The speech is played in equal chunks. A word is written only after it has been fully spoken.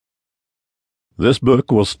This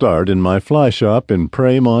book will start in my fly shop in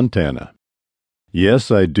Prairie, Montana. Yes,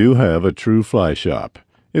 I do have a true fly shop.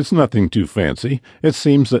 It's nothing too fancy. It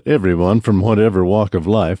seems that everyone from whatever walk of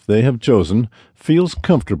life they have chosen feels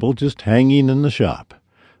comfortable just hanging in the shop.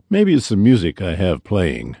 Maybe it's the music I have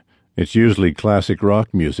playing. It's usually classic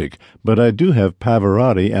rock music, but I do have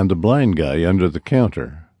Pavarotti and a blind guy under the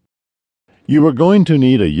counter. You are going to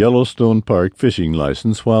need a Yellowstone Park fishing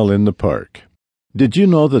license while in the park. Did you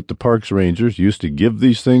know that the park's rangers used to give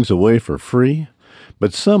these things away for free?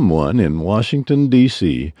 But someone in Washington,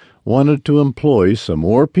 D.C. wanted to employ some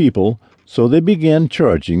more people, so they began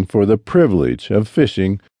charging for the privilege of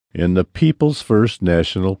fishing in the People's First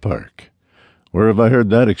National Park. Where have I heard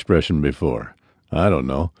that expression before? I don't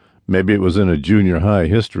know. Maybe it was in a junior high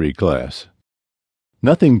history class.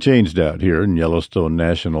 Nothing changed out here in Yellowstone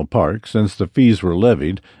National Park since the fees were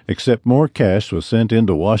levied, except more cash was sent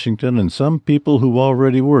into Washington and some people who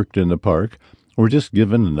already worked in the park were just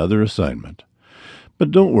given another assignment. But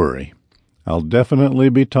don't worry. I'll definitely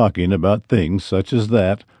be talking about things such as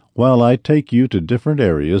that while I take you to different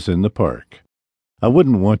areas in the park. I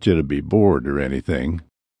wouldn't want you to be bored or anything.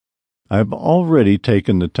 I've already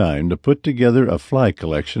taken the time to put together a fly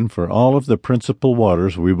collection for all of the principal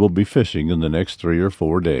waters we will be fishing in the next 3 or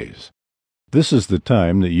 4 days. This is the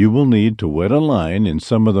time that you will need to wet a line in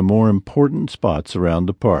some of the more important spots around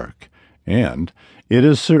the park, and it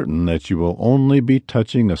is certain that you will only be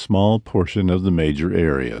touching a small portion of the major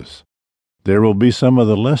areas. There will be some of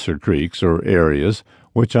the lesser creeks or areas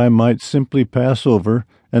which I might simply pass over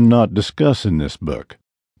and not discuss in this book,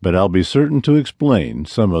 but I'll be certain to explain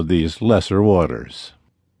some of these lesser waters.